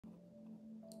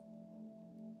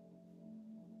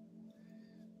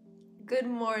Good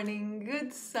morning,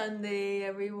 good Sunday,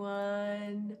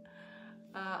 everyone.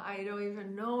 I don't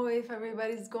even know if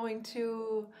everybody's going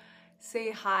to say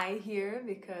hi here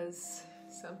because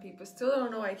some people still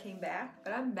don't know I came back,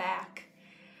 but I'm back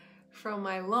from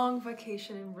my long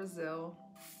vacation in Brazil.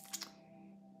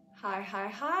 Hi, hi,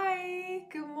 hi.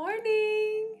 Good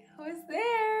morning. Who is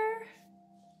there?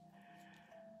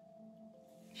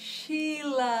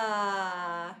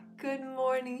 Sheila. Good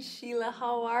morning, Sheila.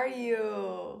 How are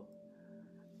you?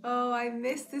 Oh, I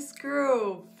miss this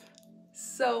group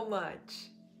so much.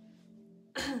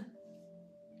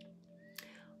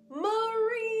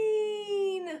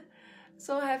 Maureen!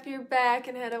 So happy you're back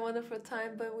and had a wonderful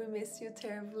time, but we miss you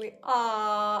terribly.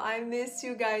 Aw, I miss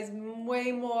you guys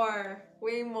way more,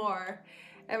 way more.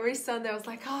 Every Sunday I was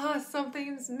like,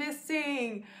 something's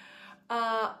missing.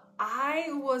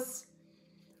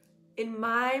 In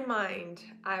my mind,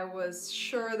 I was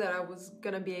sure that I was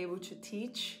gonna be able to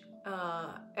teach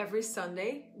every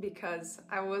Sunday because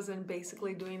I wasn't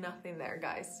basically doing nothing there,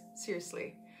 guys.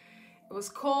 Seriously. It was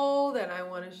cold and I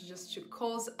wanted to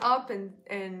close up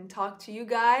and talk to you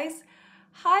guys.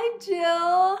 Hi,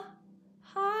 Jill.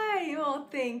 Hi. Oh,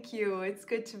 thank you. It's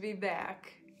good to be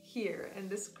back here in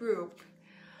this group.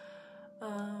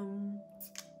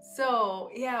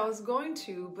 So yeah, I was going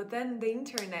to, but then the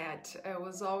internet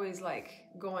was always like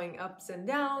going ups and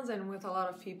downs, and with a lot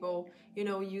of people, you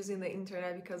know, using the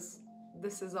internet because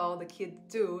this is all the kids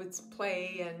do. It's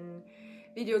play and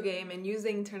video game and use the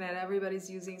internet. Everybody's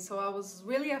using. So I was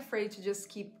really afraid to just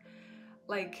keep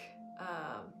like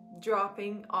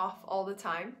dropping off all the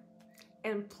time.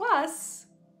 And plus,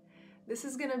 this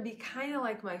is gonna be kind of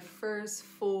like my first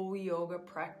full yoga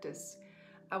practice.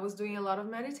 I was doing a lot of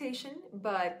meditation,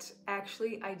 but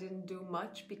actually I didn't do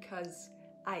much because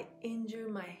I injured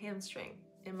my hamstring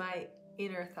in my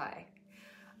inner thigh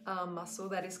muscle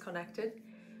that is connected,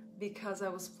 because I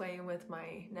was playing with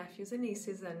my nephews and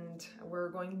nieces and we're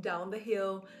going down the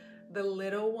hill. The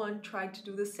little one tried to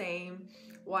do the same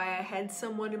while I had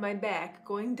someone in my back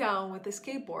going down with the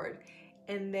skateboard,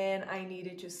 and then I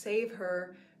needed to save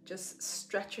her, just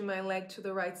stretching my leg to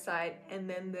the right side, and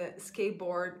then the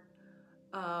skateboard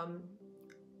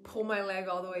pull my leg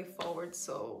all the way forward.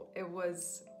 So it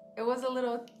was a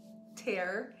little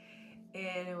tear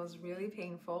and it was really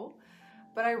painful,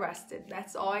 but I rested.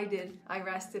 That's all I did. I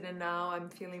rested and now I'm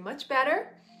feeling much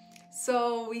better.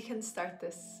 So we can start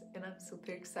this and I'm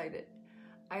super excited.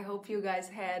 I hope you guys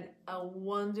had a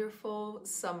wonderful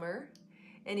summer.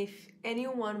 And if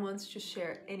anyone wants to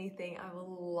share anything, I would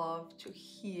love to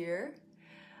hear.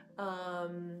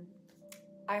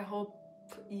 I hope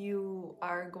you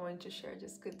are going to share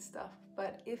just good stuff,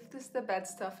 but if the bad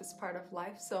stuff is part of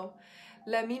life, so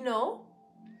let me know.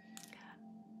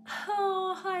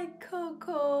 Oh, hi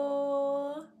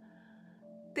Coco,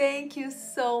 thank you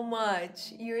so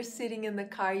much. You're sitting in the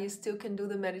car, you still can do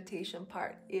the meditation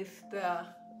part if the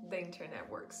internet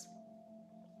works.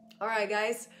 All right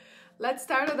guys, let's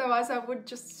start, otherwise I would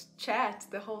just chat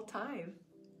the whole time,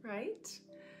 right?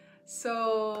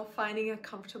 So finding a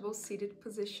comfortable seated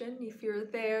position. If you're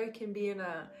there, you can be on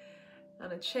a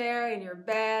chair, in your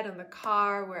bed, in the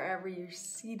car, wherever you're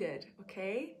seated,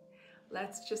 okay?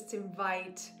 Let's just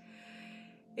invite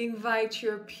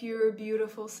your pure,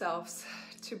 beautiful selves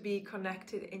to be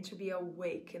connected and to be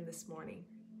awake in this morning,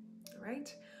 all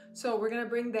right? So we're gonna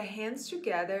bring the hands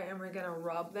together and we're gonna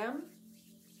rub them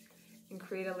and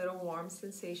create a little warm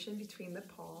sensation between the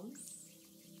palms.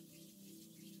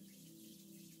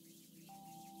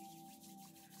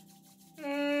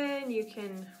 And you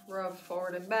can rub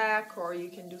forward and back, or you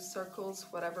can do circles,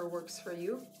 whatever works for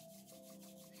you.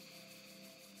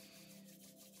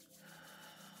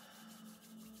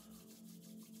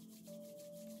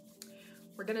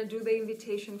 We're gonna do the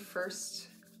invitation first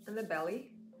in the belly.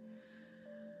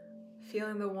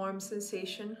 Feeling the warm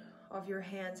sensation of your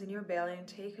hands in your belly, and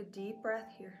take a deep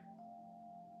breath here.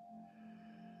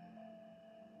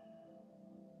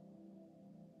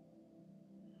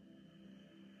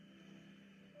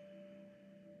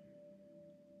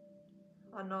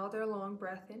 Another long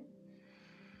breath in.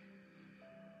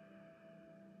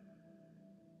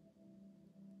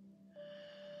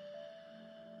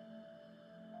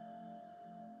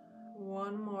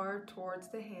 One more towards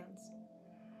the hands.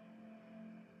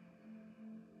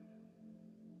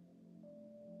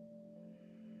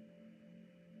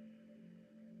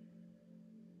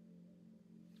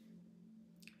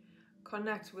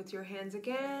 Connect with your hands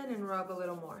again and rub a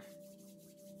little more.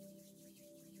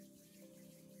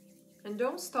 And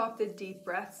don't stop the deep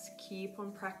breaths. Keep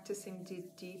on practicing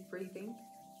deep breathing.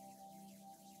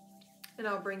 And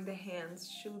I'll bring the hands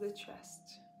to the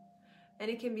chest. And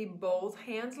it can be both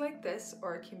hands like this,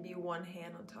 or it can be one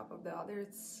hand on top of the other.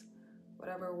 It's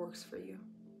whatever works for you.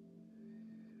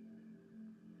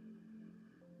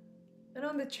 And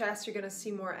on the chest, you're gonna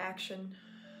see more action.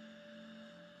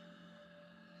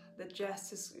 The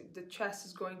chest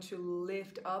is going to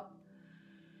lift up.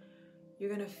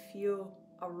 You're gonna feel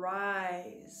a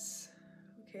rise,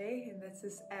 okay? And this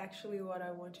is actually what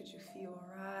I want you to feel,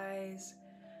 a rise.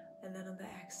 And then on the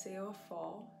exhale, a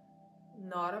fall.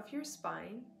 Not of your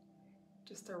spine,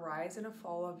 just a rise and a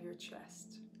fall of your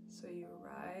chest. So you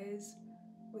rise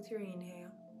with your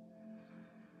inhale.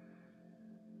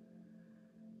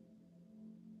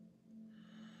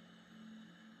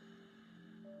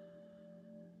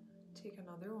 Take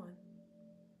another one.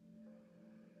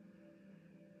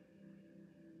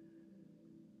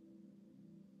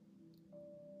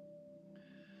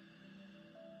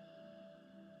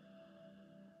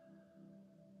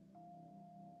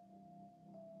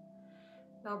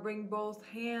 Now bring both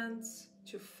hands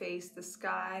to face the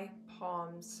sky,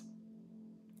 palms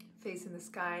facing the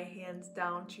sky, hands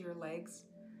down to your legs.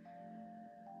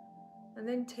 And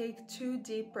then take 2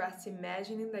 deep breaths,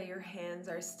 imagining that your hands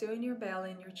are still in your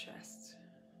belly and your chest.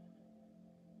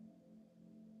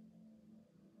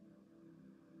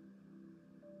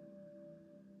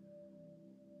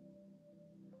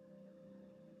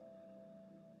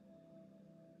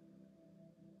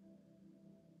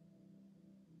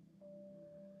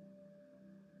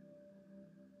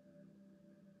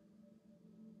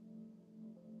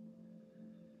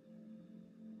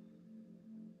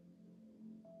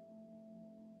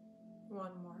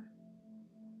 One more.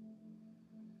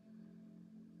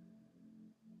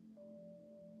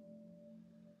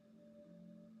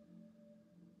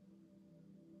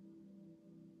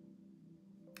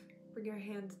 Bring your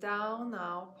hands down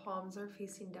now, palms are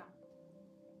facing down.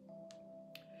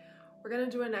 We're going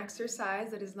to do an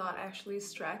exercise that is not actually a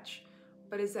stretch,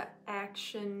 but is an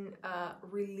action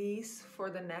release for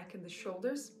the neck and the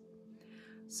shoulders.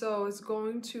 So it's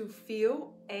going to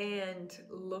feel and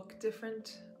look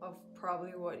different of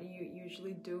probably what we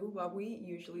usually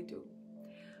do.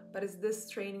 But it's this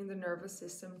training the nervous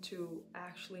system to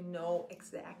actually know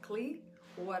exactly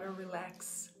what a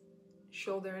relaxed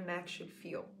shoulder and neck should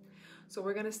feel. So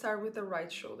we're gonna start with the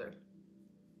right shoulder.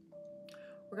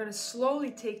 We're gonna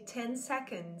slowly take 10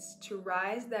 seconds to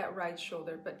rise that right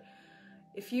shoulder. But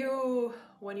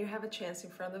when you have a chance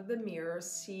in front of the mirror,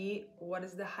 see what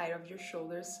is the height of your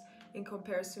shoulders in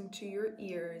comparison to your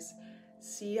ears.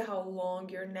 See how long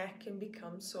your neck can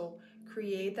become. So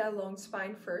create that long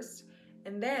spine first.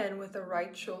 And then with the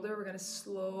right shoulder, we're gonna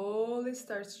slowly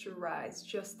start to rise.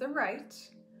 Just the right,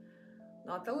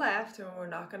 not the left, and we're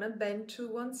not gonna bend to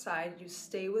one side. You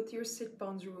stay with your sit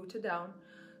bones rooted down.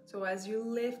 So as you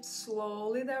lift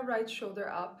slowly that right shoulder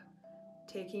up,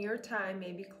 taking your time,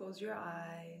 maybe close your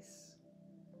eyes.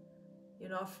 You're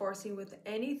not forcing with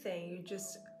anything, you're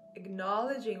just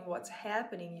acknowledging what's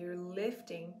happening. You're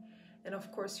lifting, and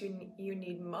of course you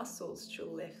need muscles to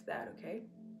lift that, okay?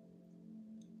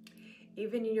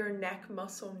 Even your neck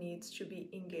muscle needs to be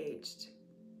engaged,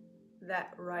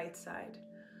 that right side.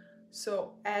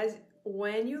 So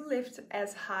when you lift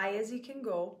as high as you can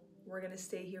go, we're gonna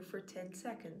stay here for 10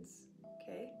 seconds,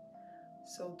 okay?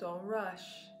 So don't rush.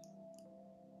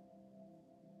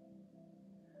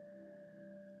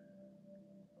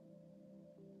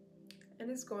 And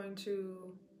it's going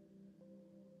to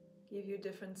give you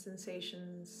different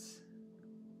sensations.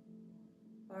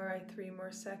 All right, 3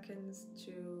 more seconds,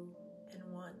 2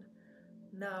 and 1.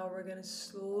 Now we're gonna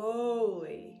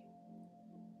slowly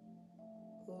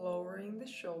lowering the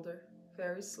shoulder,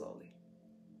 very slowly.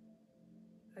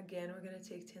 Again, we're gonna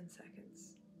take 10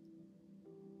 seconds.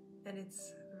 And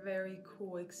it's a very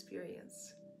cool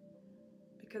experience.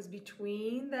 Because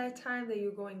between that time that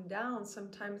you're going down,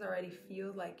 sometimes I already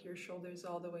feel like your shoulder's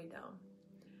all the way down.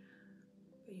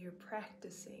 But you're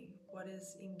practicing what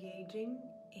is engaging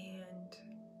and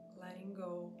letting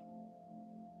go.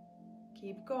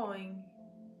 Keep going.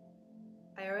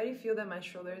 I already feel that my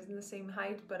shoulder is in the same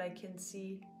height, but I can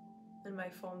see in my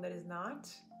phone that is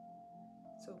not.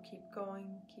 So keep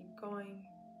going, keep going.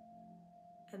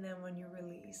 And then when you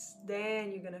release,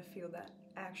 then you're gonna feel that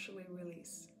actually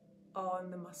release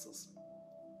on the muscles.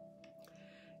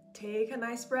 Take a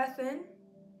nice breath in.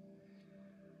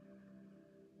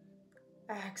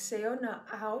 Exhale now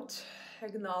out.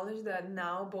 Acknowledge that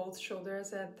now both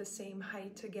shoulders at the same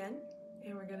height again.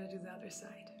 And we're gonna do the other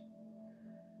side.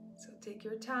 So take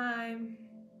your time.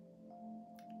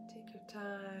 Take your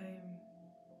time.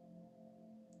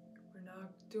 We're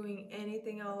not doing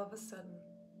anything all of a sudden.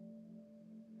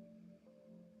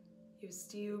 You're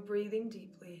still breathing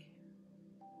deeply.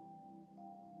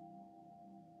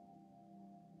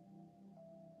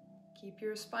 Keep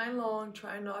your spine long.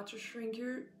 Try not to shrink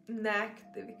your neck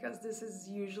because this is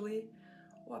usually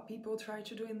what people try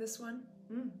to do in this one.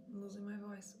 I'm losing my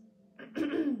voice.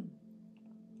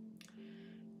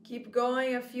 Keep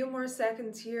going, a few more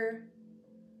seconds here.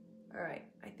 All right,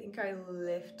 I think I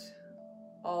lift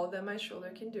all that my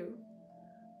shoulder can do.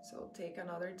 So take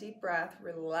another deep breath,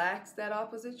 relax that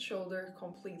opposite shoulder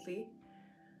completely.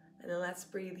 And then let's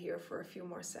breathe here for a few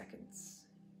more seconds.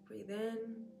 Breathe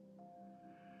in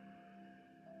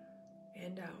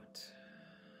and out.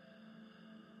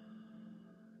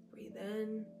 Breathe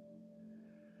in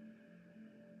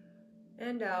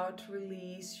and out.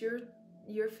 Release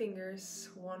your fingers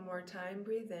one more time.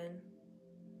 Breathe in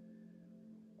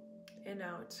and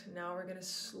out. Now we're gonna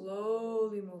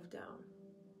slowly move down.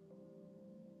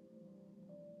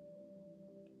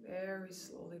 Very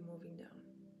slowly moving down.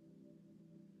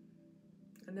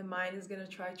 And the mind is gonna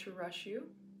try to rush you.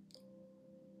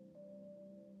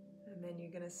 And then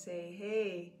you're gonna say,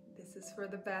 hey, this is for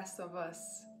the best of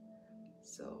us.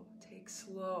 So take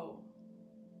slow,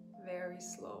 very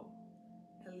slow,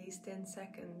 at least 10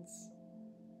 seconds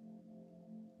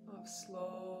of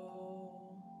slowly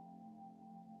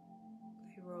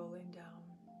rolling down.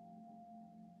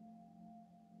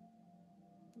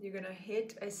 You're gonna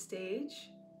hit a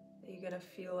stage that you're gonna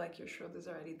feel like your shoulder's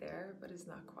already there, but it's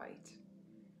not quite.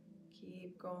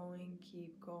 Keep going,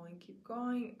 keep going, keep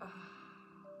going.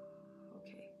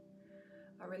 Okay.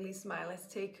 I release mine. Let's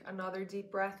take another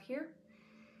deep breath here.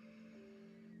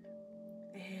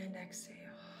 And exhale.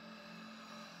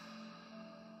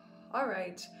 All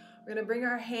right, we're gonna bring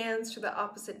our hands to the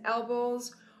opposite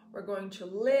elbows. We're going to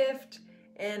lift,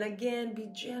 and again, be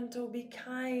gentle, be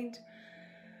kind.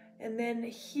 And then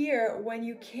here, when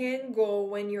you can go,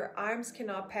 when your arms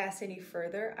cannot pass any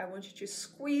further, I want you to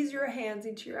squeeze your hands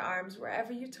into your arms,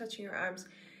 wherever you're touching your arms.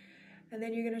 And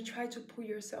then you're gonna try to pull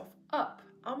yourself up,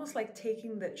 almost like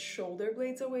taking the shoulder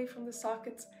blades away from the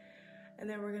sockets. And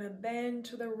then we're gonna bend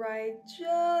to the right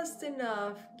just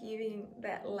enough, giving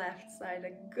that left side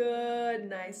a good,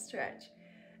 nice stretch.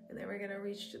 And then we're gonna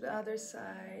reach to the other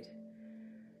side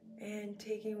and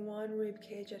taking one rib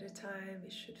cage at a time.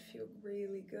 It should feel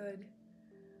really good.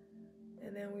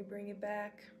 And then we bring it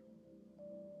back.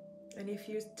 And if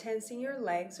you're tensing your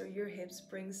legs or your hips,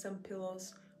 bring some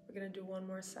pillows. We're gonna do one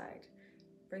more side.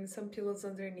 Bring some pillows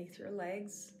underneath your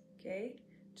legs, okay?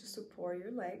 To support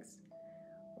your legs.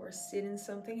 Or sit in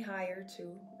something higher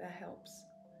too, that helps.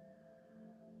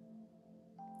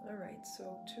 All right,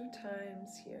 so 2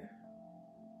 times here.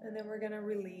 And then we're gonna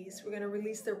release. We're gonna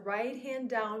release the right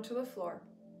hand down to the floor.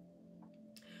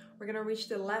 We're gonna reach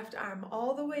the left arm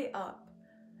all the way up.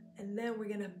 And then we're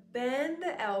gonna bend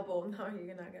the elbow. No,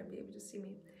 you're not gonna be able to see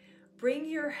me. Bring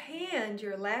your hand,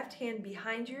 your left hand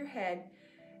behind your head,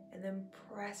 and then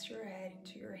press your head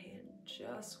into your hand.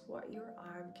 Just what your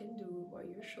arm can do, what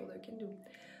your shoulder can do.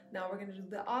 Now we're gonna do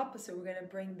the opposite. We're gonna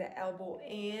bring the elbow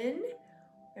in.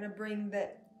 We're gonna bring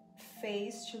the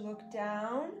face to look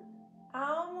down,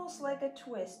 almost like a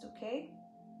twist, okay?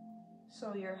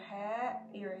 So your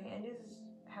hand is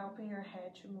helping your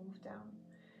head to move down.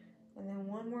 And then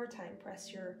one more time,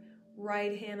 press your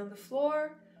right hand on the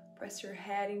floor, press your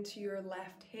head into your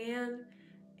left hand,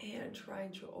 and try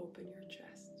to open your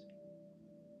chest.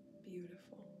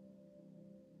 Beautiful.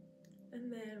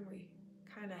 And then we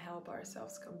kind of help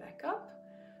ourselves come back up.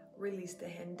 Release the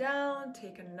hand down,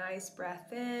 take a nice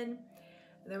breath in,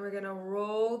 and then we're gonna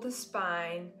roll the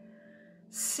spine,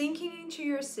 sinking into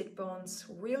your sit bones,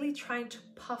 really trying to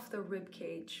puff the rib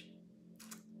cage,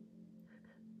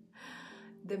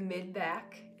 the mid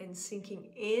back, and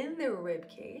sinking in the rib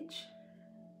cage.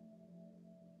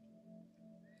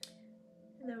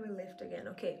 And then we lift again.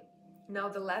 Okay, now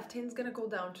the left hand's gonna go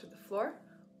down to the floor.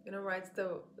 We're gonna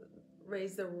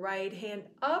raise the right hand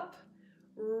up,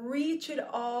 reach it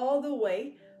all the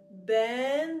way,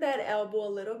 bend that elbow a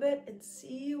little bit and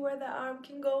see where the arm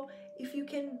can go. If you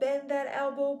can bend that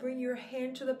elbow, bring your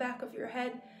hand to the back of your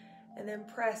head and then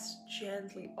press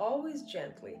gently, always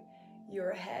gently,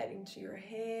 your head into your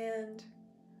hand.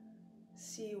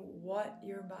 See where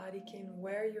your body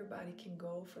can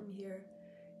go from here.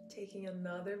 Taking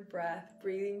another breath,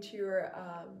 breathing to your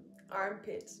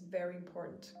armpits, very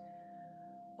important.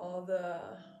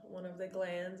 One of the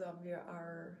glands of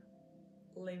our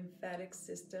lymphatic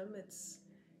system, it's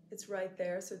right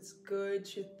there, so it's good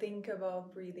to think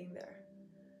about breathing there.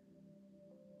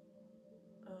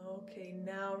 Okay,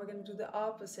 now we're gonna do the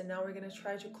opposite. Now we're gonna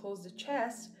try to close the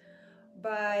chest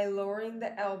by lowering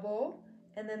the elbow,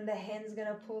 and then the hand's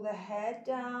gonna pull the head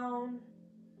down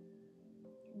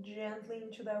gently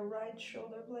into the right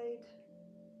shoulder blade.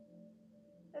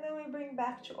 And then we bring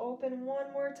back to open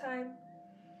one more time.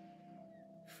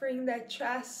 Freeing that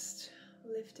chest,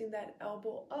 lifting that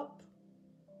elbow up.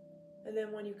 And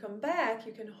then when you come back,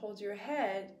 you can hold your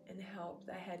head and help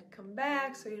the head come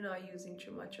back so you're not using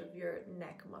too much of your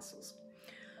neck muscles.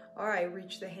 All right,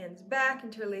 reach the hands back,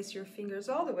 interlace your fingers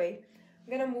all the way.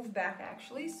 I'm gonna move back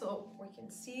actually so we can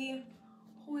see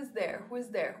who is there,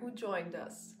 who joined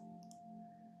us.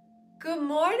 Good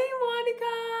morning,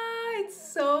 Monica.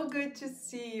 It's so good to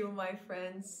see you, my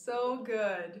friend, so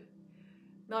good.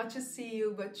 Not to see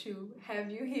you, but to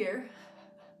have you here.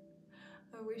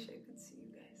 I wish I could see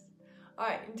you guys. All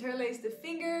right, interlace the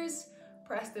fingers,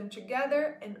 press them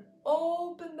together, and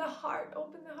open the heart,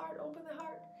 open the heart, open the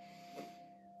heart.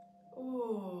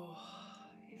 Oh,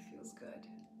 it feels good.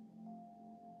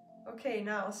 Okay,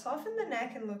 now soften the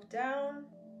neck and look down.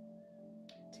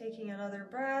 Taking another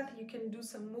breath. You can do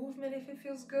some movement if it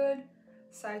feels good.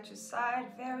 Side to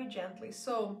side, very gently.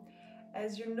 So,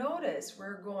 as you notice,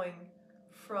 we're going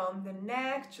from the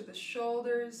neck to the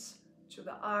shoulders to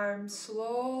the arms,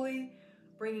 slowly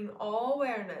bringing all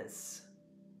awareness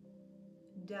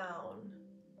down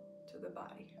to the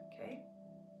body, okay?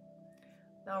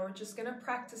 Now we're just gonna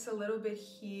practice a little bit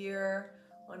here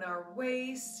on our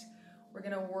waist. We're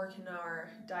gonna work in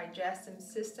our digestive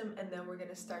system, and then we're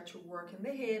gonna start to work in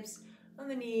the hips, on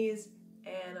the knees,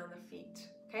 and on the feet,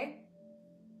 okay?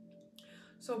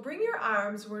 So bring your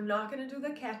arms. We're not gonna do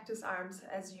the cactus arms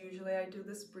as usually I do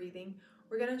this breathing.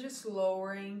 We're gonna just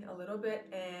lowering a little bit,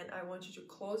 and I want you to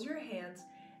close your hands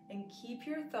and keep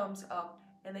your thumbs up,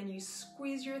 and then you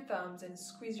squeeze your thumbs and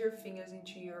squeeze your fingers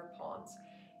into your palms.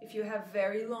 If you have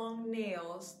very long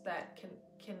nails, that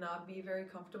cannot be very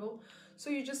comfortable,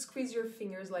 so you just squeeze your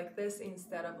fingers like this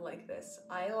instead of like this.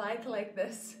 I like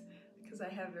this because I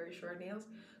have very short nails.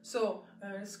 So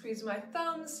I'm gonna squeeze my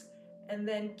thumbs, and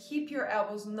then keep your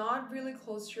elbows not really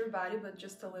close to your body, but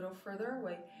just a little further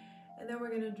away. And then we're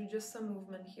gonna do just some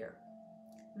movement here.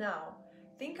 Now,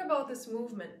 think about this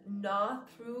movement not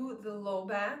through the low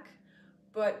back,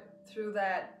 but through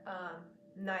that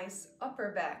nice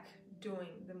upper back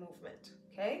doing the movement,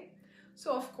 okay?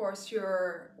 So of course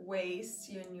your waist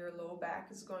and your low back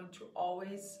is going to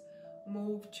always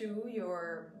move to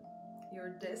your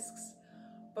discs,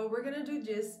 but we're gonna do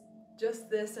just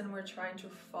this, and we're trying to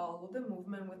follow the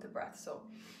movement with the breath. So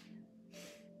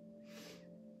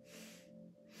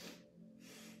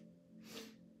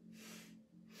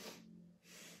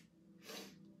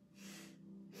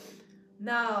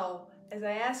now, as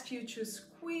I ask you to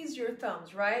squeeze your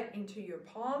thumbs right into your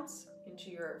palms,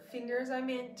 into your fingers, I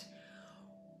meant,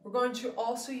 we're going to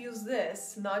also use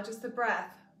this, not just the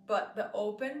breath, but the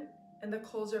open and the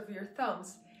close of your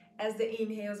thumbs as the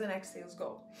inhales and exhales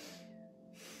go.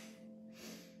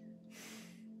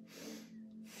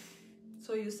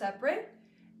 So you separate,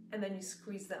 and then you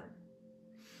squeeze them.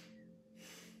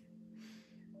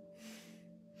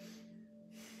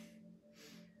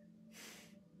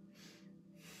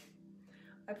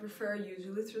 I prefer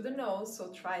usually through the nose, so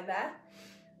try that.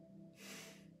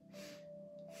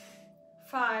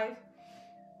 5,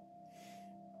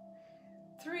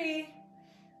 3,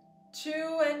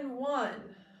 2, and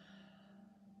 1.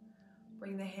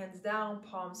 Bring the hands down,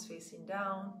 palms facing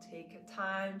down. Take a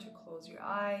time to close your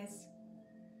eyes.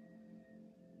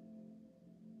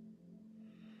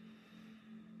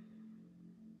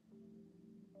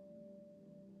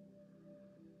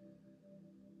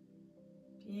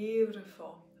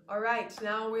 Beautiful. All right,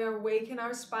 now we are awakening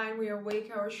our spine, we are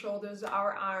awakening our shoulders,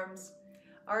 our arms,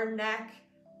 our neck.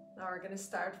 Now we're gonna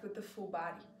start with the full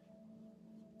body.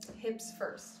 Hips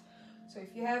first. So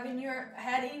if you have your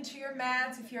head into your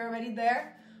mat, if you're already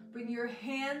there, bring your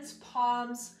hands,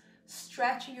 palms,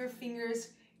 stretching your fingers,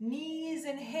 knees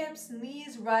and hips,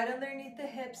 knees right underneath the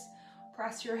hips.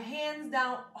 Press your hands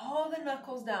down, all the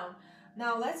knuckles down.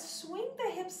 Now let's swing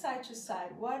the hips side to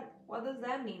side. What does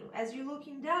that mean? As you're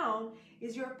looking down,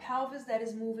 is your pelvis that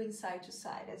is moving side to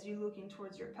side as you're looking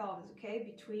towards your pelvis,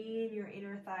 okay? Between your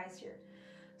inner thighs here.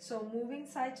 So moving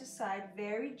side to side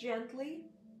very gently,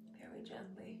 very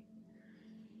gently.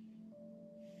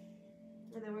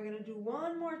 And then we're gonna do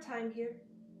one more time here.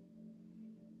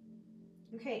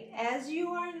 Okay, as you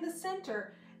are in the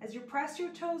center, as you press your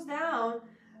toes down,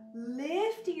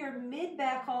 lifting your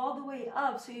mid-back all the way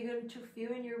up, so you're going to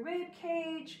feel in your rib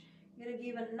cage. You're going to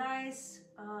give a nice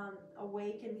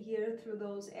awaken here through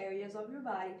those areas of your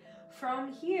body.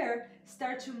 From here,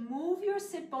 start to move your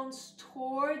sit bones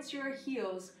towards your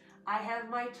heels. I have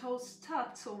my toes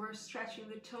tucked, so we're stretching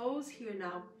the toes here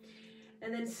now.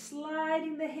 And then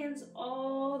sliding the hands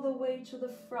all the way to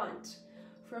the front.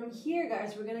 From here,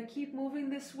 guys, we're going to keep moving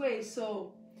this way.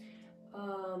 So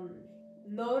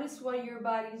Notice what your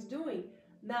body is doing.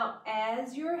 Now,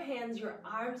 as your hands, your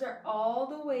arms are all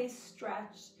the way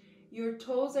stretched, your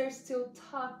toes are still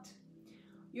tucked,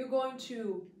 you're going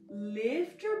to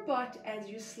lift your butt as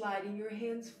you're sliding your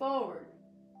hands forward.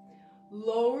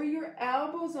 Lower your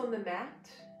elbows on the mat,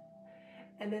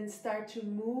 and then start to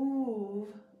move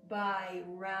by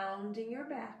rounding your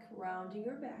back,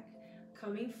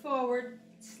 coming forward,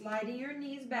 sliding your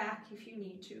knees back if you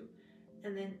need to,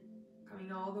 and then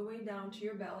coming all the way down to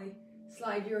your belly.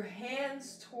 Slide your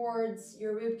hands towards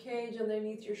your rib cage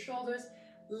underneath your shoulders,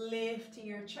 lifting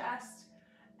your chest.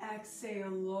 Exhale,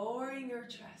 lowering your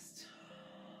chest.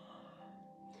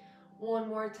 One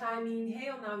more time,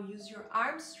 inhale. Now use your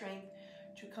arm strength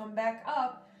to come back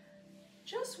up.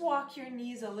 Just walk your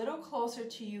knees a little closer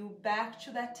to you, back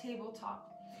to that tabletop.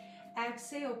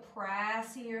 Exhale,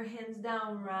 pressing your hands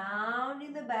down,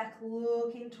 rounding the back,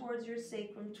 looking towards your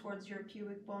sacrum, towards your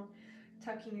pubic bone,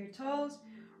 tucking your toes,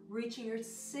 reaching your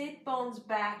sit bones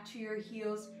back to your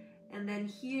heels, and then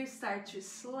here start to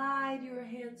slide your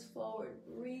hands forward,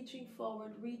 reaching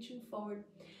forward, reaching forward.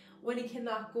 When you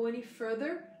cannot go any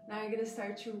further, now you're going to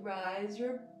start to rise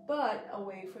your butt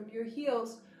away from your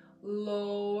heels.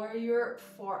 Lower your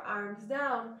forearms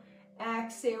down.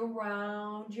 Exhale,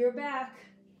 round your back.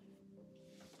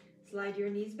 Slide your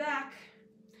knees back.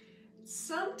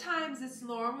 Sometimes it's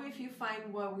normal if you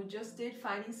find what we just did,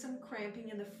 finding some cramping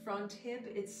in the front hip,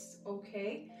 it's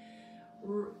okay.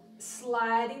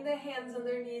 Sliding the hands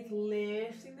underneath,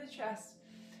 lifting the chest.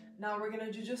 Now we're going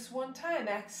to do just one time.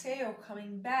 Exhale,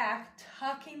 coming back,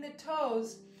 tucking the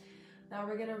toes. Now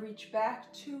we're going to reach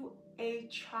back to a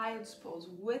child's pose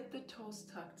with the toes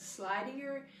tucked, sliding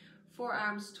your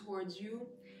forearms towards you.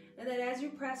 And then as you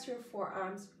press your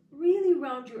forearms, really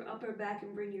round your upper back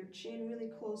and bring your chin really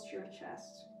close to your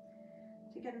chest.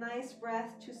 Take a nice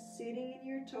breath to sitting in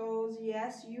your toes.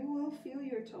 Yes, you will feel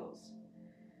your toes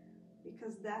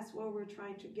because that's what we're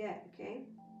trying to get, okay?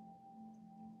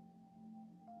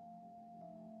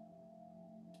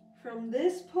 From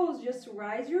this pose, just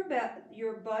rise your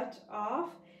butt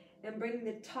off and bring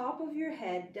the top of your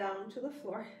head down to the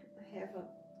floor. I have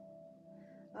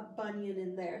a bunion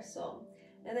in there, so.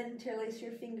 And then interlace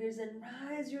your fingers and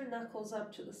rise your knuckles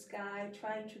up to the sky,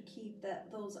 trying to keep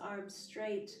those arms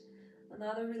straight.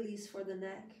 Another release for the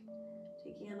neck.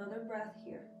 Taking another breath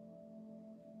here.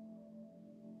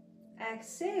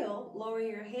 Exhale, lower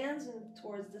your hands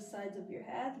towards the sides of your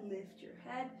head, lift your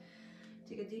head.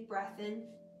 Take a deep breath in.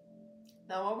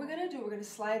 Now what we're going to do, we're going to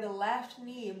slide the left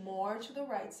knee more to the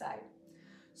right side.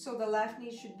 So the left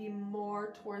knee should be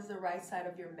more towards the right side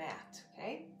of your mat,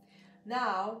 okay?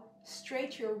 Now,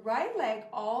 straight your right leg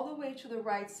all the way to the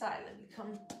right side. Let me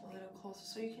come a little closer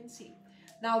so you can see.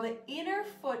 Now the inner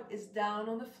foot is down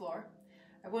on the floor.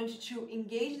 I want you to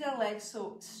engage that leg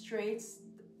so it straights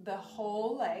the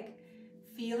whole leg,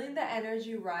 feeling the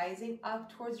energy rising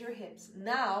up towards your hips.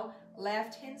 Now,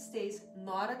 left hand stays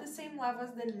not at the same level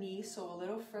as the knee, so a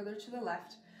little further to the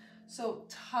left. So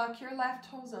tuck your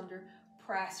left toes under,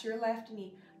 press your left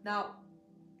knee. Now,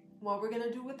 what we're going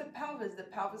to do with the pelvis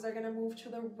are going to move to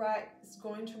the right. It's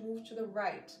going to move to the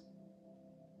right.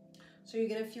 So you're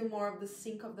going to feel more of the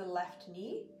sink of the left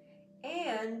knee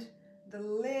and the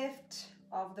lift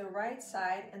of the right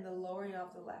side and the lowering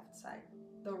of the left side.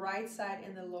 The right side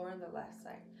and the lower on the left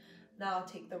side. Now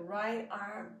take the right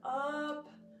arm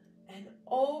up and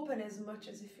open as much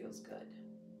as it feels good.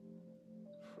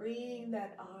 Freeing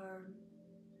that arm.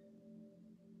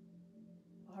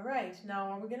 All right, now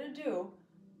what we're going to do,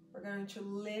 we're going to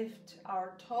lift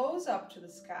our toes up to the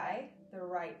sky, the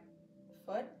right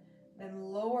foot, then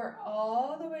lower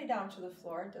all the way down to the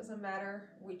floor. It doesn't matter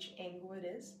which angle it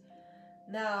is.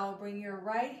 Now bring your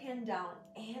right hand down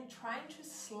and trying to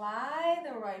slide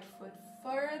the right foot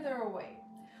further away.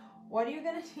 What are you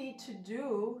going to need to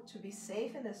do to be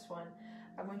safe in this one?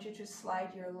 I want you to slide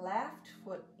your left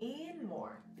foot in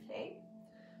more, okay?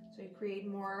 So you create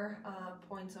more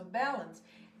points of balance.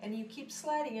 And you keep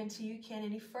sliding until you can't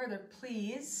any further.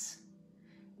 Please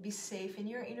be safe in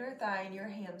your inner thigh and your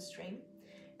hamstring.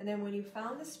 And then when you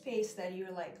found the space that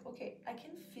you're like, okay, I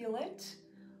can feel it,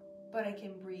 but I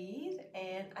can breathe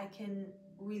and I can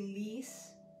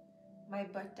release my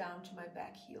butt down to my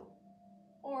back heel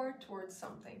or towards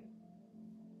something.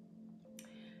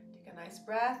 Take a nice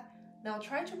breath. Now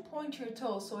try to point your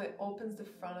toes so it opens the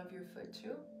front of your foot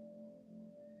too.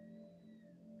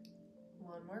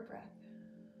 One more breath.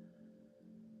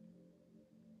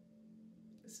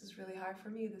 This is really hard for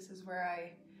me. This is where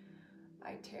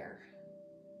I tear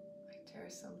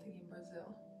something in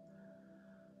Brazil.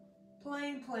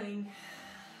 Playing.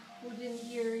 who didn't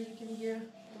hear, you can hear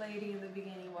lady in the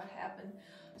beginning what happened.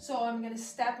 So I'm gonna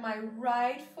step my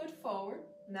right foot forward.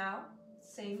 Now,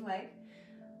 same leg.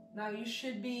 Now you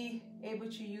should be able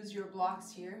to use your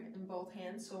blocks here in both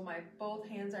hands. So my both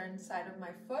hands are inside of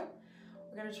my foot.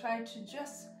 We're gonna try to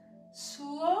just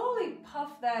slowly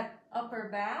puff that upper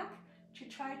back to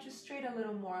try to straighten a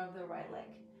little more of the right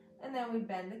leg. And then we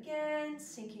bend again,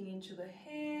 sinking into the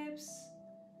hips.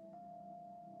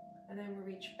 And then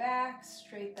we reach back,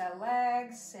 straight that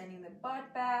leg, sending the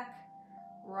butt back,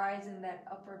 rising that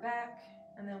upper back.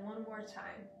 And then one more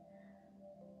time.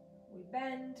 We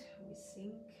bend, we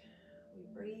sink, we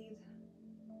breathe.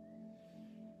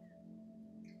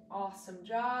 Awesome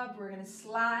job. We're gonna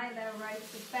slide that right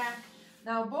foot back.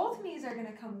 Now both knees are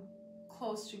gonna come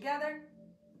close together.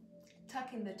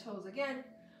 Tucking the toes again,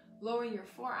 lowering your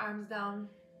forearms down.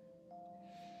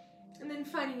 And then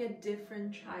finding a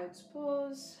different child's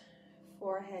pose.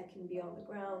 Forehead can be on the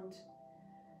ground.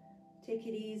 Take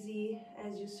it easy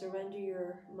as you surrender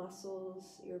your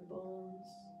muscles, your bones.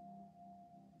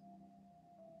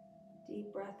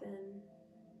 Deep breath in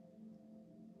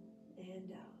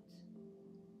and out.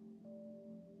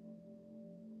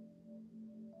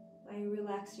 Are you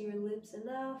relaxing your lips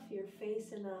enough, your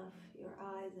face enough, your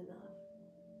eyes enough?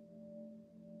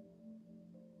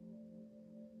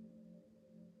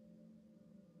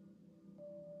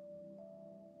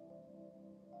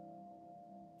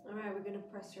 All right, we're gonna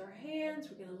press your hands,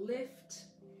 we're gonna lift.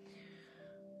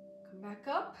 Come back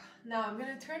up. Now I'm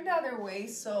gonna turn the other way,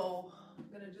 so I'm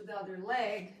gonna do the other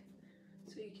leg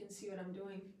so you can see what I'm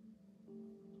doing.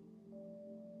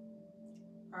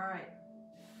 All right,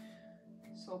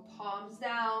 so palms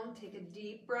down, take a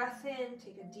deep breath in,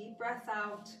 take a deep breath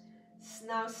out.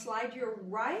 Now slide your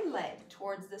right leg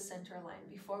towards the center line.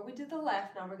 Before we do the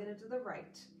left, now we're gonna do the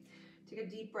right. Take a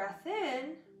deep breath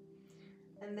in,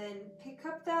 and then pick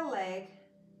up that leg.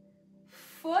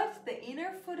 Foot, the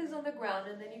inner foot is on the ground,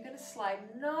 and then you're gonna slide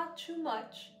not too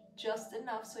much, just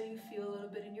enough so you feel a little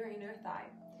bit in your inner thigh.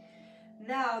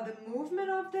 Now the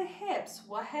movement of the hips,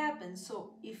 what happens?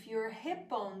 So if your hip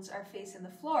bones are facing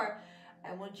the floor,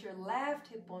 I want your left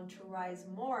hip bone to rise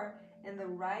more and the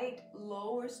right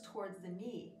lowers towards the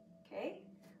knee, okay?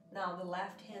 Now the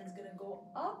left hand's gonna go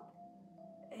up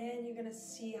and you're gonna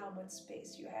see how much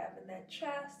space you have in that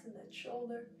chest and that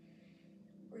shoulder.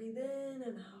 Breathe in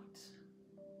and out.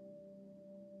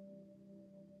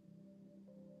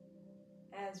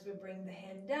 As we bring the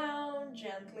hand down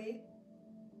gently,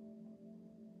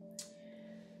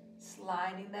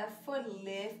 sliding that foot,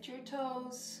 lift your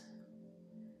toes,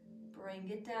 bring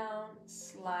it down,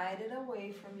 slide it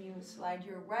away from you, slide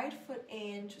your right foot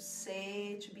in to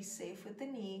be safe with the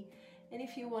knee. And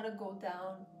if you want to go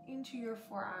down into your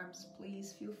forearms,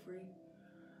 please feel free.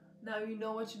 Now you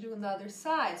know what to do on the other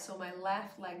side. So my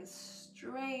left leg is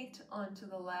straight onto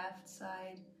the left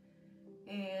side.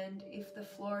 And if the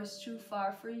floor is too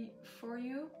far for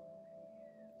you,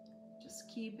 just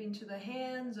keep into the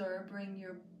hands or bring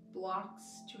your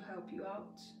blocks to help you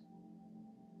out.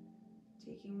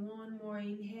 Taking one more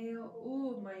inhale.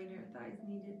 Ooh, my inner thighs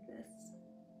needed this.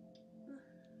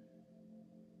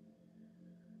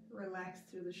 Relax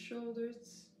through the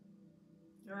shoulders.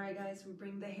 All right, guys, we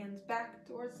bring the hands back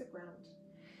towards the ground.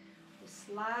 We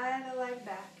slide the leg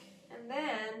back and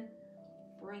then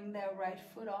bring that right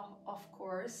foot off, of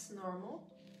course, normal.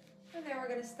 And then we're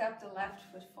gonna step the left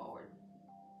foot forward.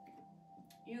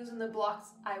 Using the blocks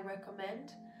I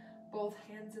recommend, both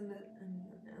hands in the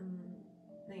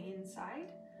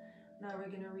inside. Now we're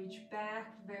gonna reach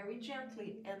back very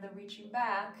gently, and the reaching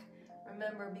back,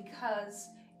 remember, because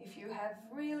if you have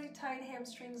really tight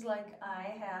hamstrings like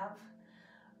I have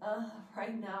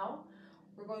right now,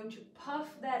 we're going to puff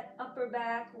that upper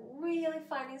back, really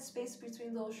finding space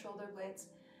between those shoulder blades.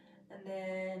 And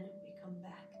then we come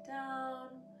back down,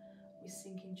 we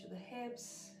sink into the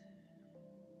hips,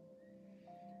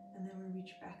 and then we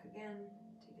reach back again.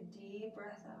 Take a deep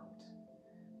breath out.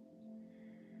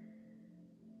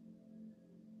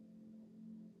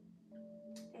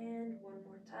 And one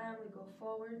more time, we go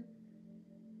forward.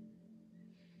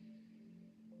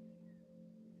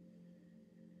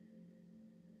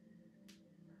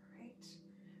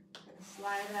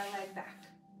 Slide that leg back.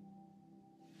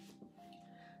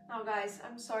 Now guys,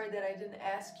 I'm sorry that I didn't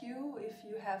ask you if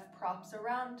you have props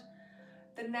around.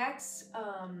 The next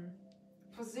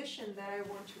position that I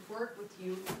want to work with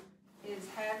you is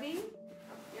having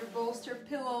your bolster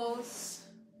pillows.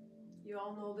 You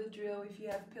all know the drill. If you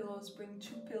have pillows, bring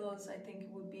 2 pillows. I think it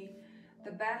would be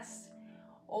the best.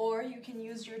 Or you can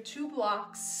use your 2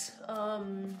 blocks,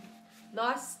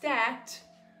 not stacked,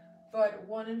 but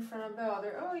one in front of the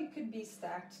other. Oh, it could be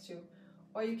stacked too.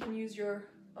 or you can use your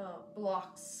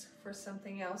blocks for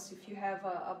something else. If you have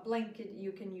a blanket,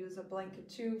 you can use a blanket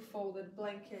too, folded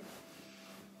blanket.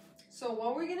 So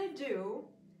what we're gonna do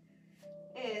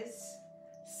is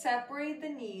separate the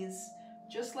knees,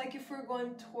 just like if we're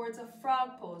going towards a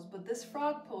frog pose. But this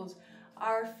frog pose,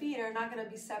 our feet are not gonna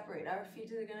be separate. Our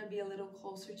feet are gonna be a little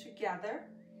closer together,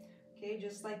 okay,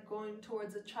 just like going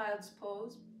towards a child's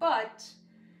pose, but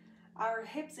our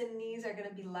hips and knees are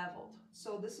gonna be leveled.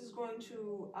 So this is going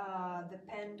to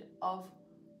depend of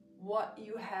what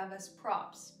you have as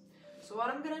props. So what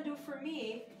I'm gonna do for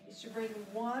me is to bring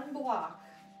one block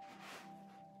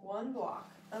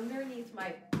underneath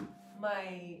my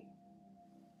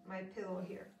pillow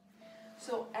here.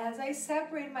 So as I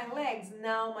separate my legs,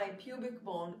 now my pubic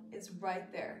bone is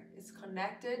right there. It's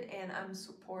connected and I'm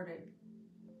supported.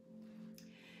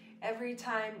 Every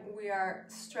time we are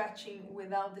stretching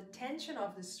without the tension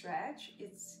of the stretch,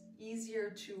 it's easier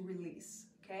to release,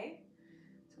 okay?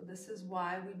 So this is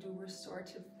why we do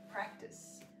restorative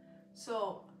practice.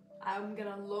 So I'm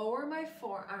gonna lower my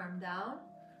forearm down.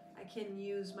 I can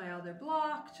use my other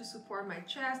block to support my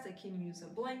chest. I can use a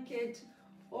blanket,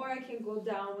 or I can go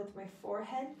down with my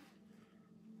forehead.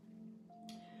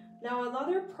 Now,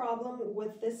 another problem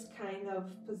with this kind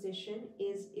of position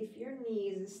is if your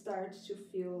knees start to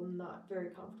feel not very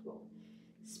comfortable,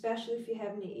 especially if you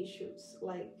have knee issues,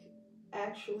 like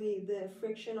actually the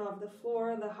friction of the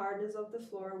floor, the hardness of the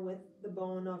floor with the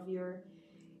bone of your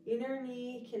inner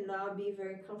knee cannot be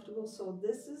very comfortable. So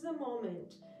this is a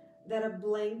moment that a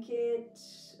blanket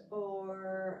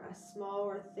or a small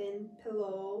or thin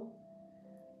pillow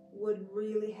would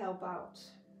really help out.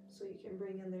 So you can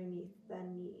bring underneath that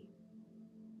knee.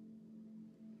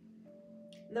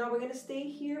 Now we're going to stay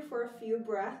here for a few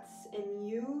breaths and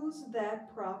use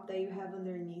that prop that you have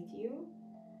underneath you,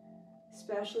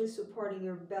 especially supporting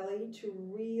your belly, to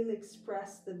really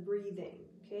express the breathing.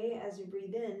 Okay, as you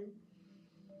breathe in,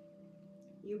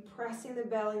 you pressing the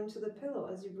belly into the pillow.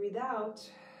 As you breathe out,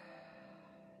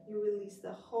 you release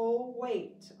the whole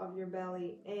weight of your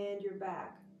belly and your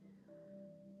back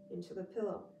into the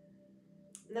pillow.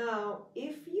 Now,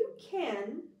 if you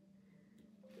can,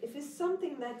 if it's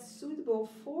something that's suitable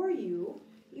for you,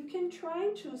 you can try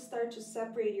to start to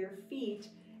separate your feet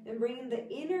and bring in the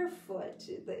inner foot.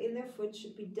 The inner foot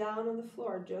should be down on the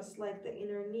floor, just like the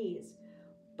inner knees.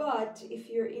 But if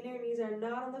your inner knees are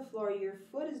not on the floor, your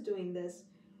foot is doing this,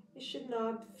 it should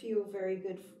not feel very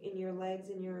good in your legs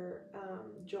and your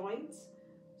joints.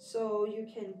 So you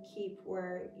can keep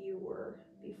where you were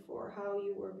before, how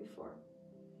you were before.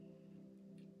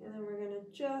 And then we're going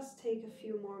to just take a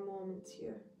few more moments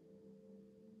here.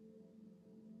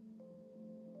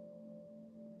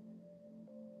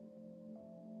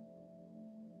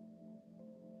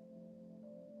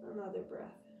 Another breath.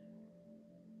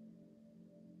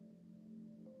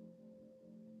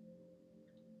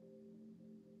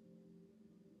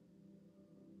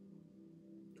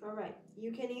 All right,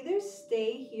 you can either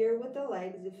stay here with the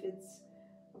legs if it's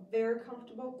a very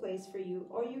comfortable place for you,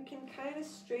 or you can kind of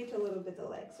straighten a little bit the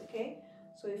legs, okay?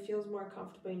 So it feels more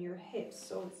comfortable in your hips,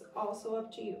 so it's also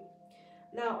up to you.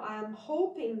 Now, I'm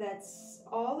hoping that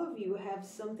all of you have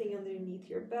something underneath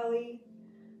your belly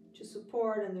to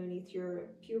support, underneath your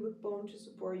pubic bone to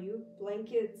support you,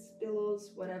 blankets,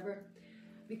 pillows, whatever.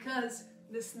 Because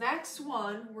this next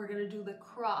one, we're gonna do the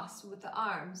cross with the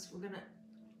arms. We're gonna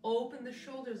open the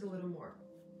shoulders a little more.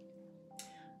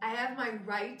 I have my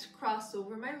right crossed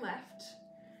over my left,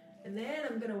 and then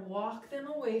I'm gonna walk them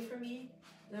away from me,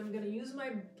 and I'm gonna use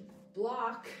my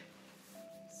block.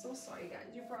 So sorry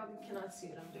guys, you probably cannot see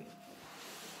what I'm doing.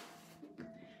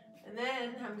 And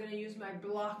then I'm gonna use my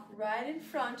block right in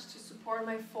front to support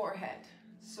my forehead.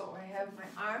 So I have my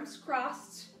arms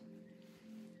crossed,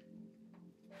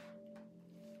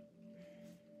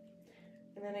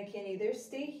 and then I can either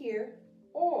stay here,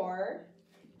 or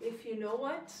if you know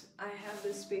what, I have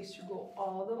the space to go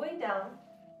all the way down.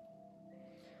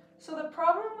 So the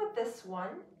problem with this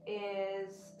one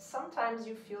is sometimes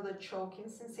you feel the choking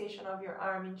sensation of your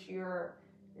arm into your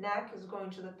neck is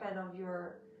going to depend on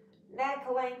your neck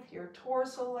length, your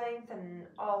torso length, and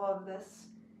all of this,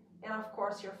 and of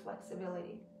course your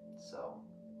flexibility. So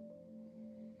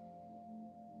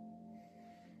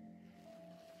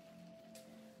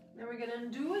then we're gonna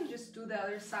undo and just do the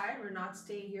other side. We're not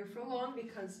staying here for long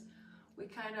because we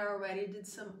kind of already did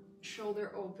some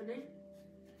shoulder opening.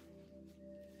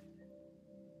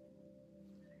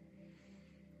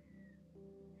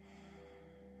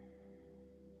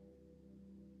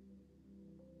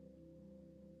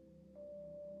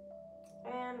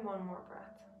 And one more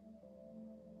breath.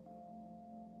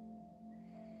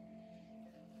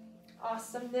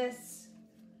 Awesomeness.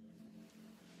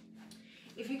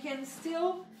 If you can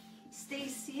still stay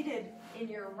seated in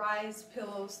your rise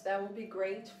pillows, that will be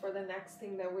great for the next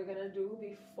thing that we're gonna do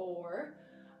before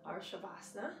our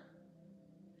Shavasana.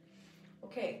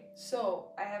 Okay, so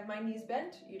I have my knees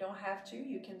bent. You don't have to.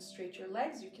 You can straighten your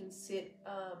legs. You can sit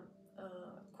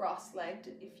cross-legged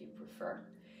if you prefer.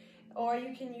 Or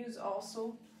you can use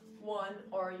also one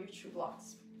or your two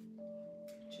blocks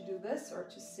to do this or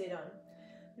to sit on.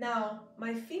 Now,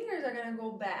 my fingers are gonna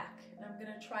go back and I'm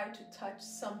gonna try to touch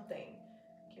something.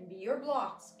 Can be your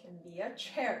blocks, can be a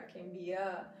chair, can be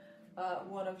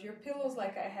one of your pillows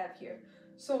like I have here.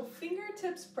 So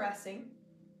fingertips pressing.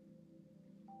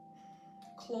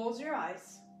 Close your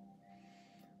eyes.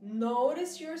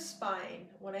 Notice your spine.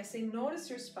 When I say notice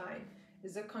your spine,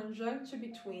 is a conjunction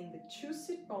between the two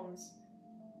sit bones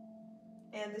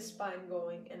and the spine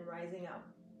going and rising up.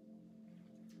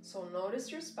 So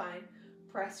notice your spine,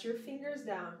 press your fingers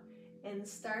down, and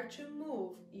start to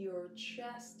move your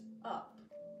chest up.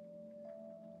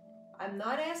 I'm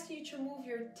not asking you to move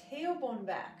your tailbone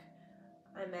back.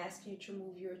 I'm asking you to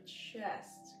move your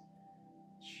chest.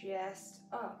 Chest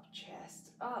up, chest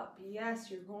up.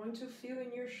 Yes, you're going to feel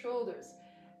in your shoulders.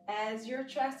 As your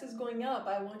chest is going up,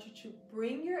 I want you to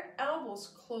bring your elbows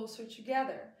closer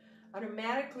together.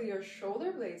 Automatically, your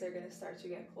shoulder blades are going to start to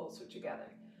get closer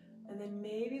together. And then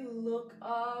maybe look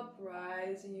up,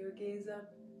 rising your gaze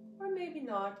up, or maybe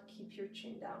not, keep your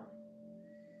chin down.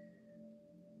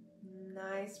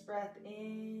 Nice breath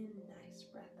in, nice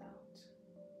breath out.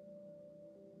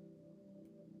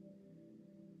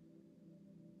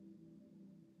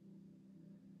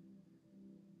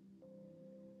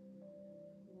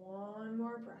 One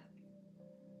more breath.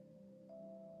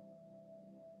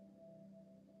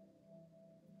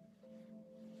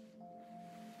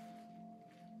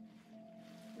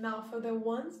 Now for the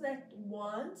ones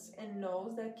and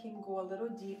knows that can go a little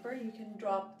deeper, you can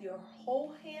drop your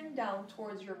whole hand down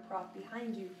towards your prop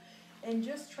behind you and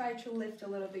just try to lift a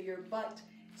little bit your butt,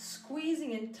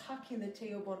 squeezing and tucking the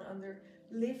tailbone under,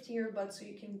 lifting your butt so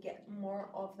you can get more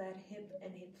of that hip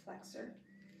and hip flexor.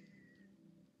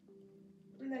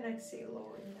 And then exhale,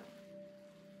 lowering down.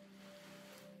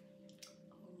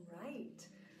 All right.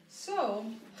 So,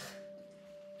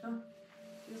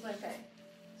 feels like I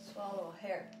swallow a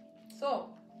hair. So,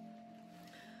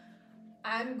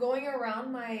 I'm going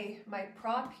around my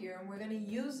prop here and we're going to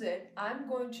use it. I'm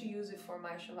going to use it for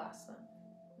my Shavasana.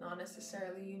 Not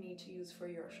necessarily you need to use for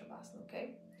your Shavasana,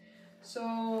 okay? So,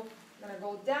 I'm going to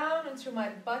go down until my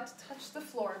butt touches the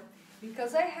floor.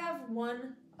 Because I have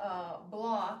one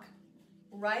block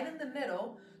right in the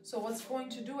middle, so what's going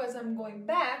to do as I'm going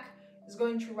back is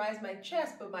going to rise my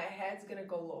chest, but my head's going to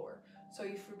go lower. So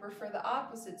if you prefer the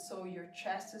opposite, so your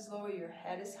chest is lower, your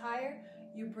head is higher,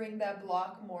 you bring that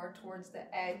block more towards the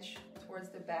edge, towards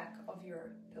the back of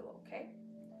your pillow, okay?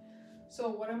 So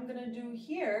what I'm gonna do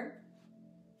here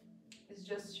is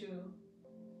just to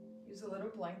use a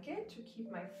little blanket to keep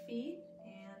my feet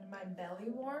and my belly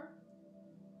warm.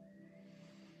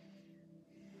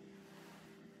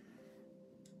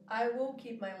 I will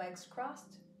keep my legs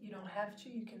crossed. You don't have to,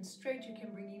 you can straight, you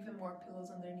can bring even more pillows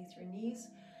underneath your knees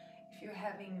if you're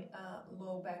having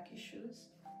low back issues.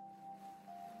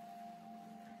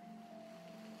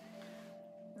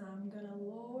 Now I'm gonna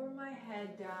lower my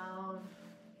head down.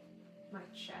 My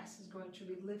chest is going to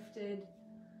be lifted.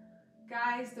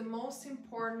 Guys, the most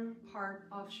important part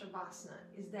of Shavasana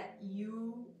is that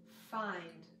you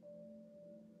find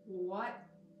what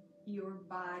your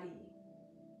body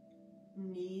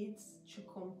needs to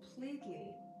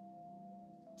completely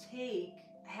take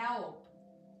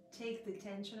the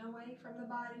tension away from the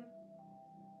body.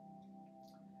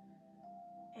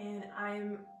 And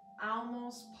I'm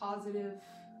almost positive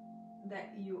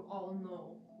that you all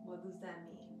know what does that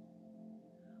mean.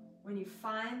 When you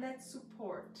find that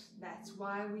support, that's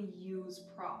why we use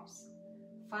props.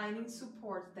 Finding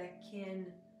support that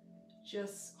can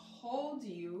just hold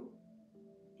you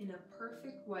in a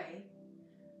perfect way.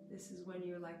 This is when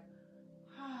you're like,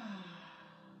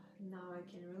 now I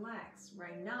can relax.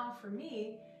 Right now, for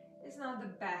me, it's not the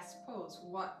best pose.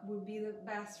 What would be the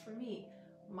best for me?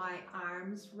 My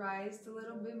arms raised a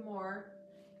little bit more.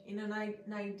 In an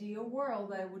ideal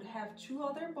world, I would have two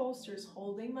other bolsters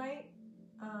holding my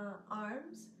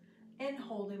arms and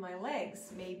holding my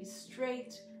legs, maybe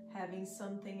straight, having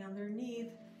something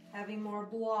underneath, having more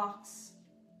blocks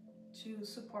to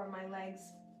support my legs.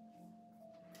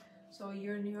 So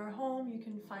you're in your home, you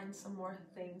can find some more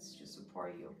things to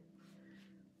support you.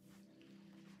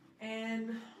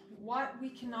 And what we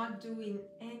cannot do in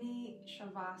any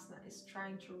Shavasana is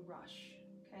trying to rush,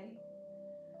 okay?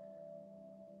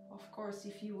 Of course,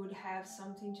 if you would have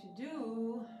something to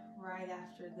do right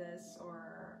after this,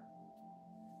 or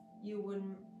you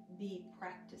wouldn't be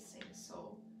practicing.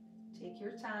 So take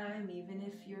your time, even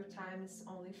if your time is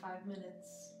only 5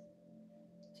 minutes.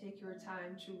 Take your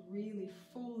time to really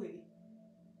fully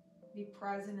be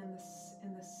present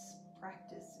in this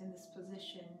practice, in this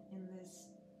position, in this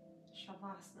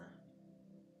shavasana.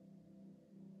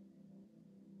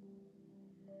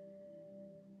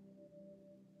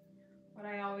 What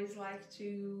I always like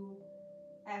to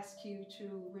ask you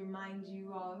to remind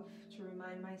you of, to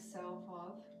remind myself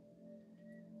of,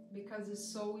 because it's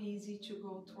so easy to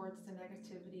go towards the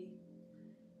negativity.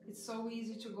 It's so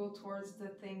easy to go towards the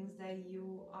things that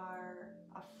you are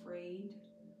afraid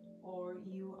or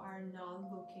you are not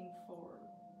looking for,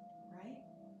 right?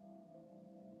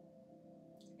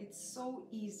 It's so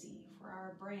easy for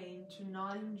our brain to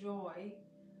not enjoy.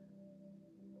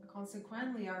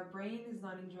 Consequently, our brain is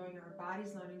not enjoying, our body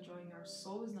is not enjoying, our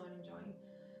soul is not enjoying.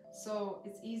 So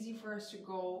it's easy for us to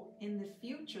go in the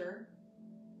future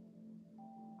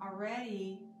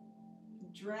already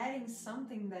dreading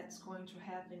something that's going to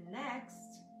happen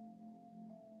next.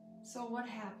 So what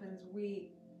happens? We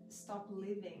stop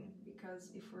living,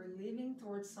 because if we're living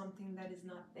towards something that is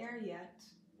not there yet,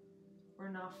 we're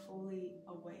not fully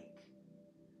awake.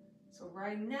 So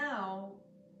right now,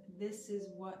 this is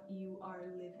what you are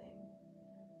living,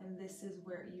 and this is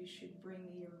where you should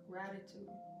bring your gratitude.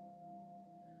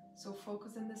 So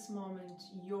focus in this moment,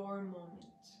 your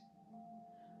moment.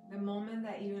 The moment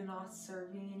that you're not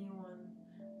serving anyone,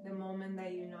 the moment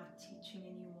that you're not teaching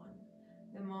anyone,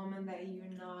 the moment that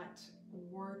you're not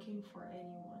working for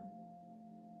anyone.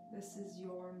 This is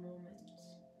your moment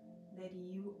that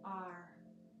you are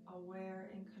aware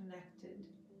and connected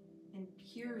and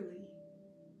purely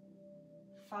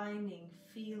finding,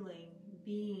 feeling,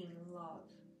 being love.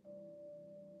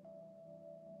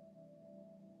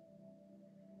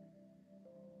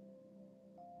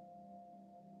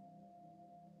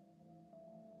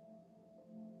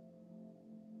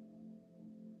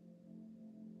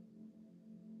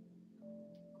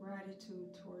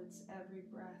 Gratitude towards every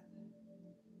breath.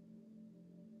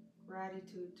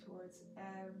 Gratitude towards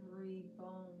every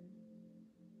bone.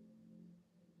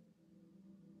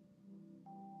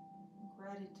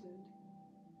 Gratitude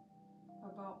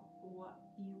about what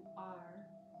you are,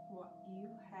 what you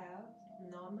have,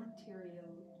 not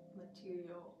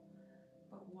material,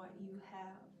 but what you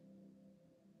have.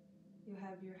 You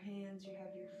have your hands, you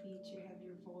have your feet, you have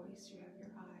your voice, you have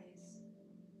your eyes.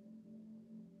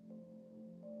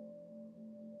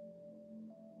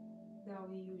 That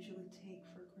we usually take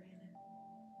for granted.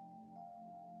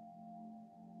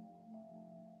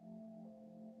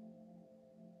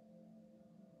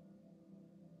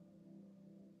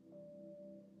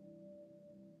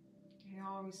 I'm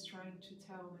always trying to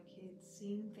tell my kids,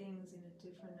 seeing things in a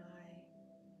different eye,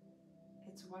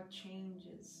 it's what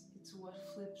changes, it's what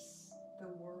flips the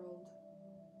world.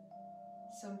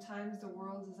 Sometimes the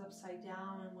world is upside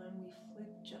down, and when we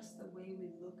flip just the way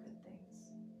we look at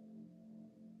things,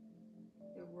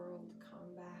 the world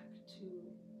come back to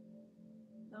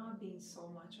not being so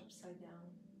much upside down.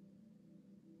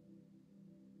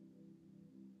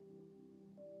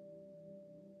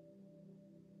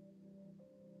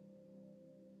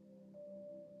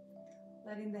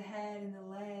 Letting the head and the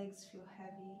legs feel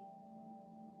heavy,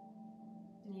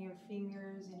 and your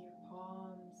fingers and your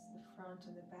palms, the front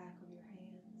and the back of your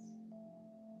hands,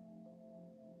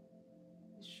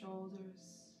 the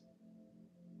shoulders,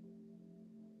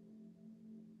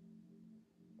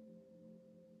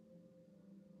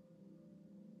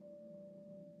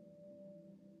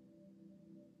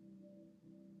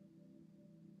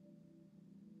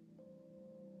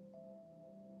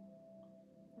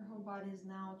 your whole body is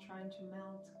now trying to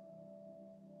melt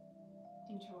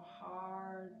into a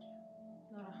hard,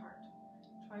 not a heart,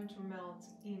 trying to melt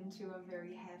into a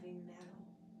very heavy metal.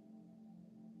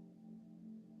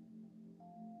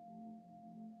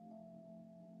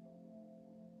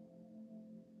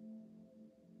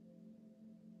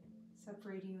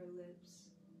 Separating your lips,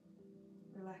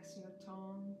 relaxing your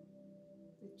tongue,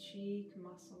 the cheek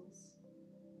muscles,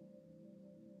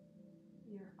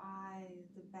 your eyes,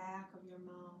 the back of your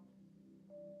mouth,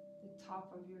 the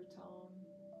top of your tongue.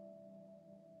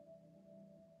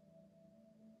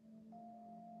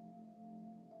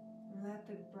 And let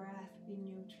the breath be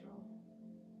neutral.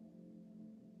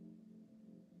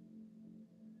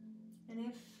 And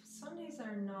if Sundays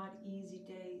are not easy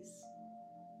days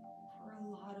for a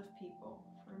lot of people,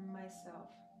 for myself,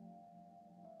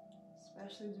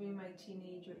 especially during my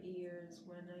teenager years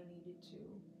when I needed to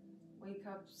wake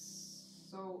up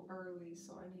so early,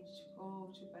 so I needed to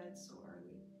go to bed so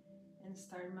early and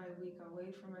start my week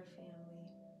away from my family,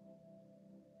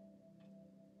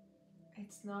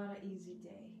 It's not an easy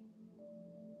day,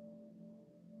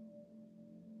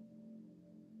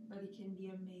 but it can be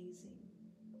amazing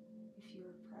if you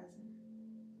are present.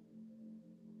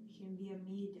 It can be a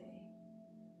me day.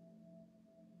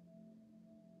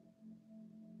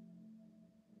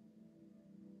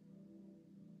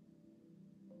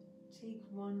 Take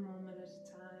one moment at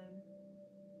a time.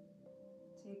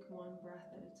 Take one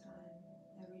breath at a time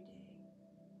every day.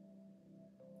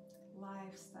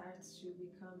 Life starts to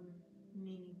become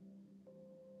meaningful.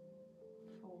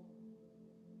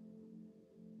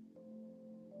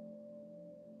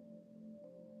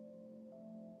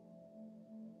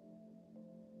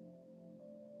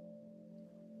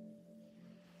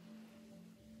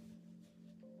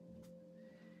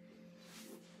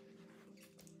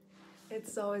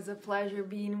 It's always a pleasure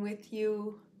being with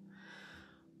you,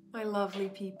 my lovely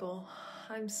people.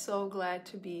 I'm so glad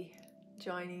to be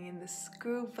joining in this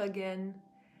group again,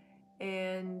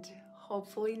 and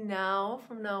hopefully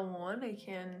from now on, I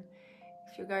can,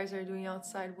 if you guys are doing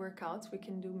outside workouts, we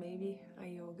can do maybe a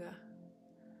yoga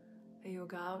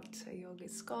out, a yoga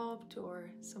sculpt, or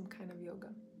some kind of yoga.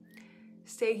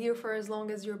 Stay here for as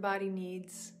long as your body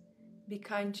needs. Be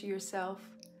kind to yourself,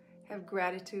 have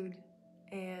gratitude,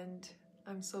 and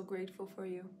I'm so grateful for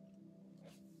you.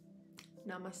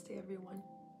 Namaste, everyone.